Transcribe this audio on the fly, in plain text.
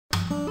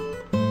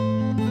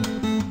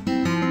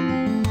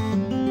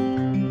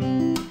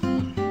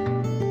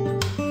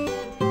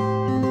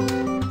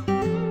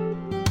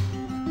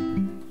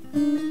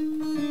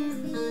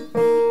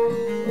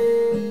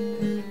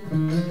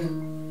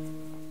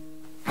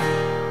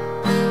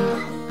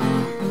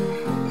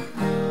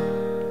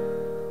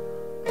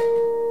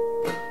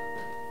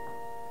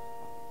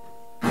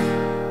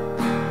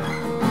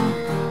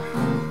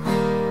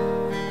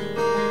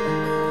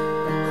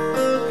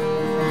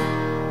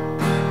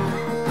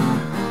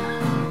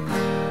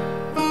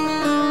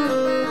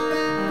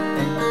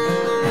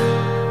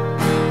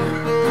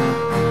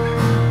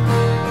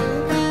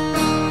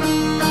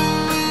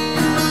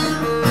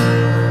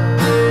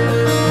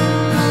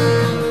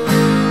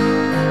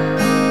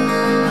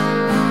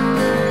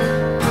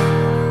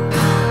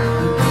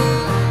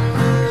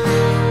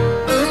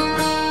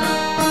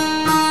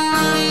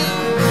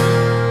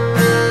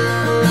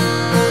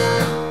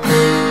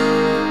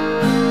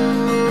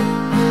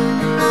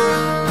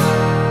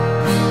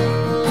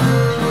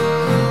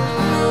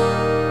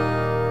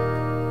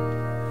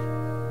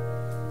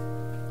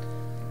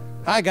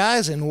Hi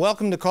guys, and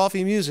welcome to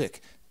Coffee Music.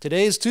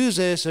 Today's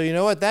Tuesday, so you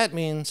know what that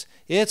means.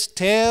 It's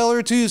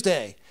Taylor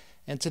Tuesday.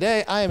 And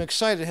today I am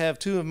excited to have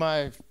two of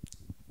my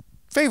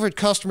favorite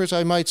customers,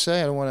 I might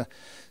say. I don't want to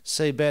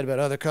say bad about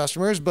other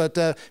customers, but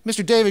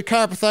Mr. David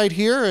Copperthite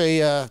here,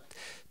 a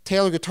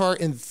Taylor guitar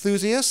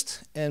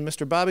enthusiast, and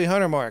Mr. Bobby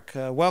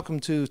Hundertmark. Welcome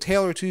to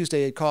Taylor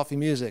Tuesday at Coffee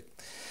Music.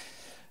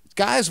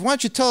 Guys, why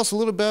don't you tell us a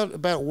little bit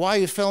about why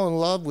you fell in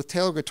love with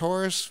Taylor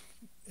guitars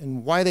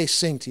and why they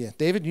sing to you.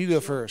 David, you go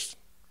first.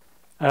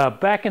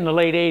 Back in the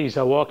late 80s,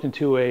 I walked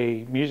into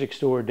a music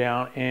store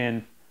down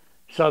in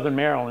Southern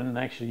Maryland.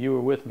 Actually, you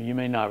were with me. You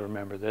may not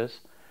remember this.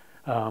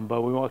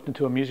 But we walked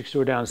into a music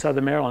store down in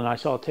Southern Maryland, and I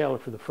saw Taylor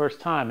for the first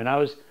time. And I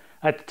was,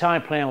 at the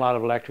time, playing a lot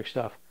of electric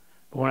stuff.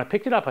 But when I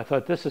picked it up, I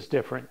thought, this is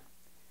different.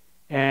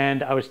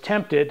 And I was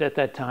tempted at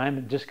that time,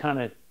 and just kind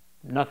of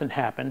nothing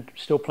happened,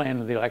 still playing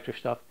with the electric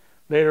stuff.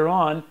 Later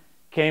on,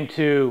 came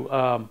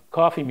to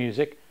Coffee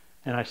Music,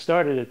 and I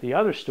started at the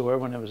other store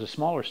when it was a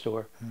smaller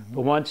store. Mm-hmm.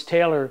 But once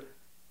Taylor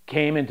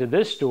came into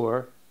this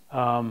store,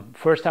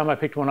 first time I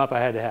picked one up, I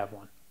had to have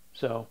one.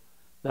 So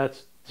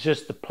that's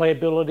just the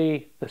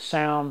playability, the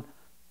sound,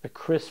 the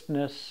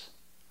crispness,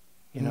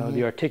 you know,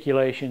 the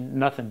articulation.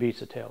 Nothing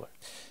beats a Taylor.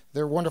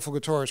 They're wonderful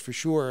guitars for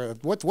sure.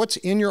 What's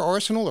in your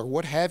arsenal, or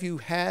what have you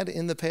had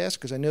in the past?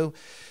 Because I know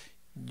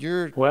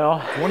you're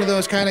one of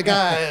those kind of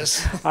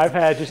guys. I've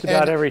had just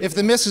about everything. If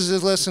the missus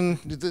is listening,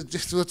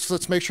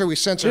 let's make sure we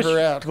censor her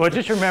out. Well,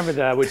 just remember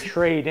that I would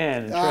trade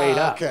in and trade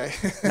up. Okay.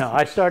 No,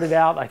 I started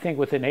out, I think,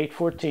 with an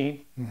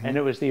 814, and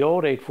it was the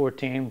old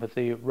 814 with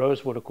the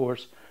rosewood, of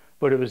course,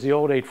 but it was the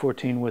old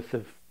 814 with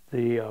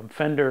the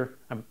Fender,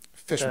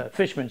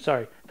 Fishman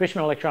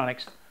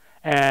Electronics,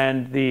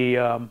 and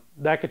the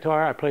that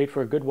guitar I played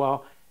for a good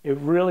while. It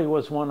really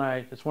was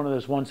it's one of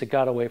those ones that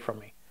got away from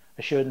me.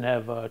 I shouldn't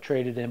have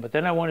traded in, but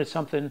then I wanted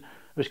something that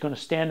was going to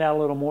stand out a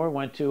little more.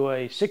 Went to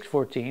a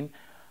 614.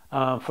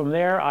 From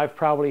there, I've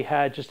probably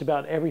had just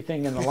about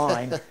everything in the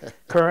line.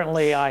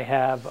 Currently, I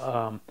have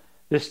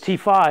this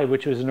T5,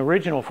 which was an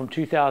original from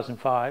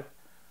 2005.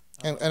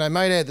 And I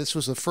might add, this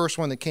was the first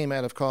one that came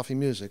out of Coffee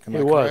Music. Am I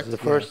correct? It was the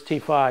first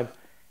T5,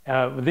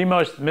 the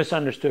most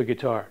misunderstood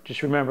guitar.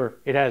 Just remember,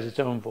 it has its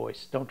own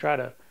voice. Don't try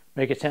to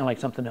make it sound like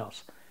something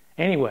else.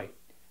 Anyway.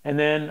 And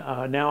then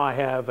now I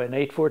have an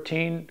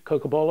 814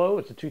 Cocobolo.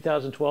 It's a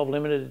 2012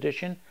 limited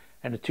edition,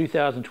 and a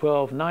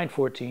 2012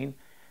 914,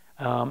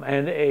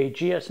 and a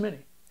GS Mini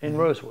in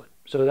rosewood.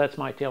 So that's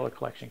my Taylor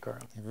collection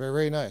currently. Very,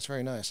 very nice,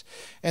 very nice.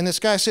 And this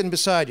guy sitting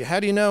beside you,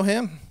 how do you know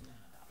him?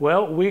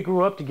 Well, we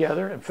grew up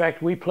together. In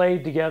fact, we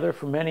played together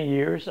for many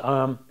years,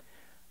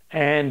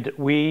 and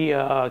we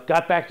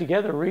got back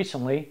together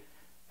recently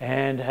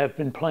and have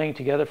been playing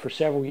together for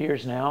several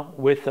years now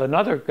with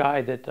another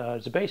guy that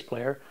is a bass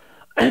player,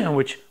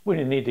 which we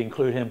didn't need to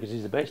include him because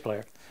he's a bass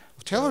player.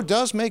 Well, Taylor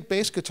does make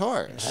bass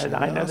guitars.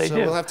 I know they do.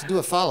 So we'll have to do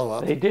a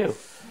follow-up. They do.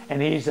 And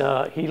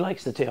he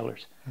likes the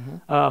Taylors.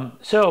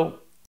 So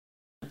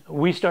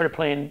we started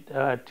playing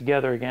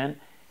together again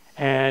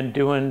and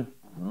doing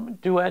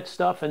duet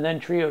stuff and then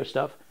trio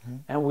stuff.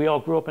 And we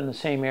all grew up in the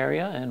same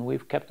area, and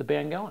we've kept the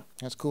band going.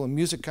 That's cool. And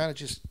music kind of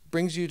just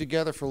brings you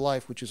together for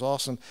life, which is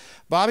awesome.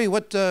 Bobby,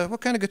 what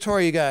kind of guitar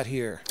you got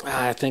here?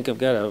 I think I've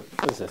got a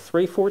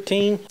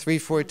 314.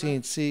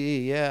 314 CE,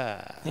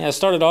 yeah. Yeah, I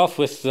started off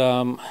with,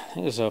 I think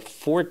it was a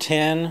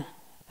 410, and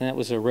that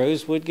was a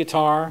rosewood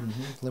guitar.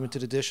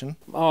 Limited edition.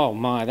 Oh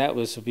my, that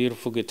was a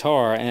beautiful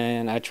guitar.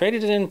 And I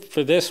traded it in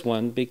for this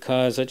one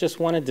because I just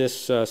wanted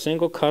this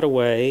single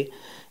cutaway,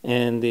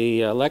 and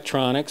the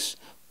electronics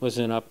was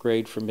an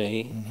upgrade for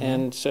me.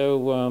 And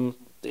so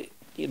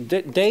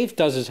Dave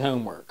does his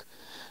homework.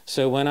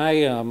 So when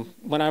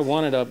I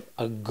wanted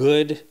a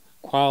good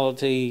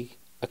quality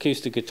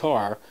acoustic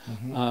guitar,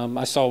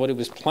 I saw what he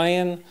was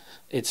playing.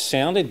 It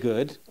sounded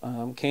good.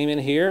 Came in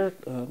here,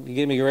 he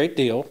gave me a great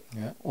deal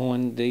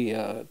on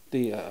the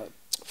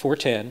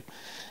 410,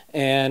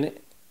 and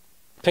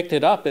picked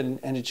it up,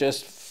 and it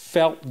just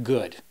felt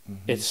good.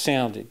 It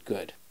sounded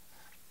good.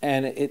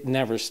 And it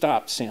never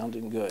stopped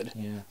sounding good.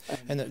 Yeah.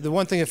 And the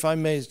one thing, if I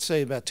may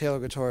say about Taylor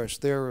guitars,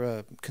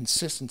 their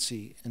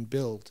consistency and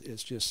build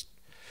is just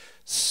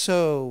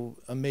so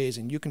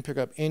amazing. You can pick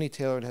up any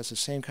Taylor that has the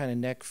same kind of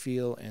neck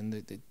feel, and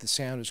the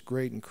sound is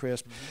great and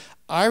crisp.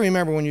 I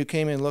remember when you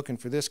came in looking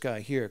for this guy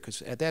here,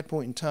 because at that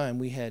point in time,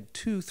 we had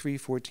two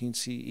 314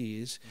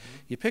 CEs.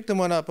 You picked them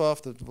one up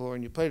off the floor,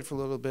 and you played it for a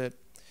little bit,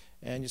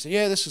 and you said,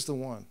 yeah, this is the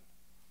one.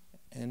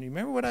 And you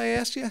remember what I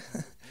asked you?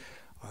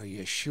 Are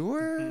you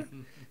sure?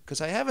 Because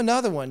I have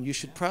another one. You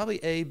should probably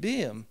A-B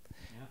him.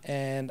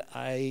 And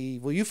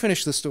well, you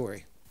finish the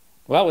story.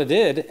 Well, it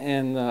did,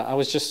 and I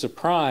was just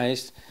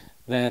surprised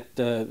that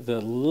the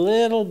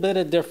little bit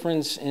of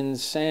difference in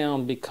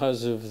sound,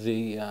 because of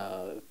the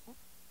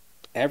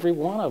every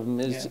one of them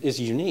is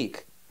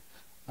unique.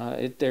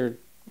 They're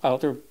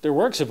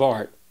works of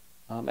art.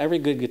 Every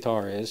good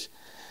guitar is.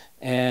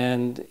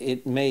 And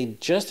it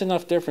made just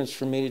enough difference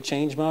for me to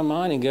change my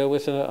mind and go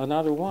with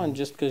another one,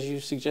 just because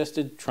you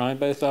suggested trying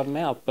both of them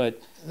out.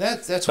 But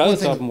that's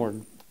both of them were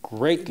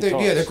great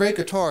guitars. They're great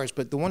guitars,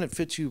 but the one that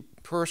fits you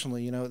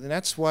personally, you know, and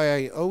that's why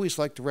I always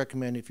like to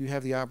recommend, if you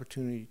have the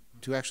opportunity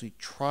to actually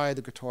try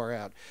the guitar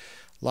out.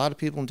 A lot of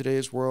people in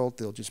today's world,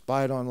 they'll just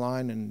buy it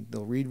online and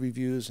they'll read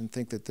reviews and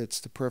think that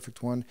that's the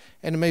perfect one,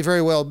 and it may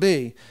very well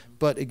be.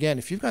 But again,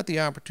 if you've got the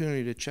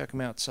opportunity to check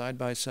them out side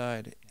by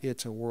side,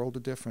 it's a world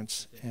of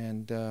difference.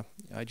 And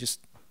I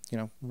just, you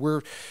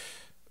know,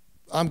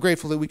 I'm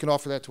grateful that we can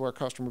offer that to our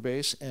customer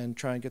base and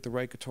try and get the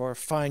right guitar,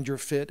 find your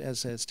fit,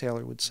 as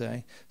Taylor would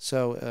say.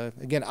 So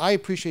again, I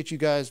appreciate you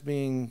guys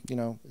being, you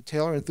know,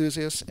 Taylor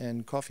enthusiasts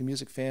and coffee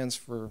music fans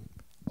for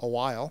a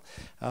while.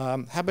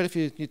 How about if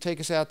you take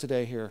us out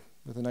today here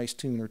with a nice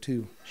tune or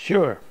two?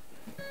 Sure.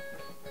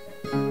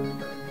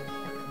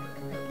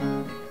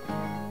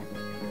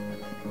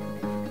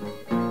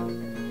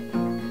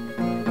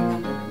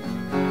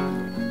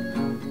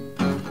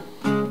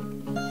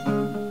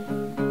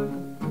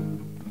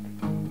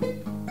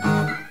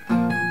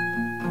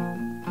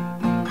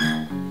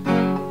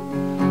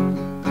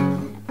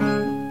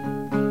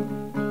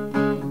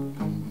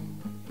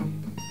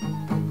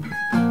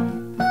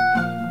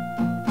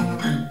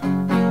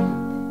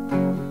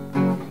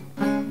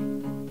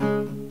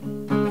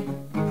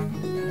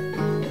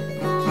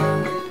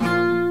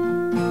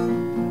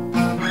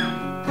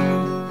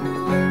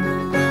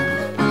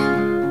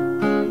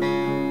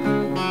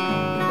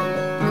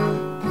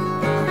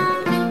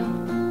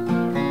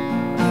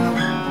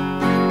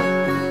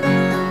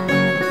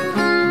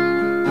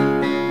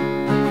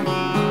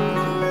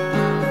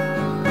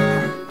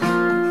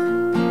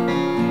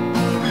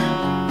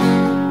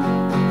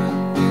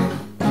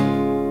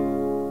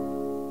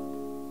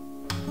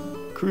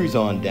 Cruise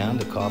on down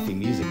to Coffee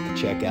Music to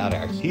check out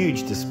our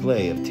huge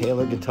display of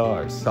Taylor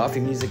guitars. Coffee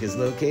Music is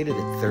located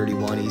at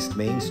 31 East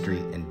Main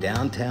Street in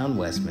downtown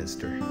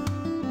Westminster.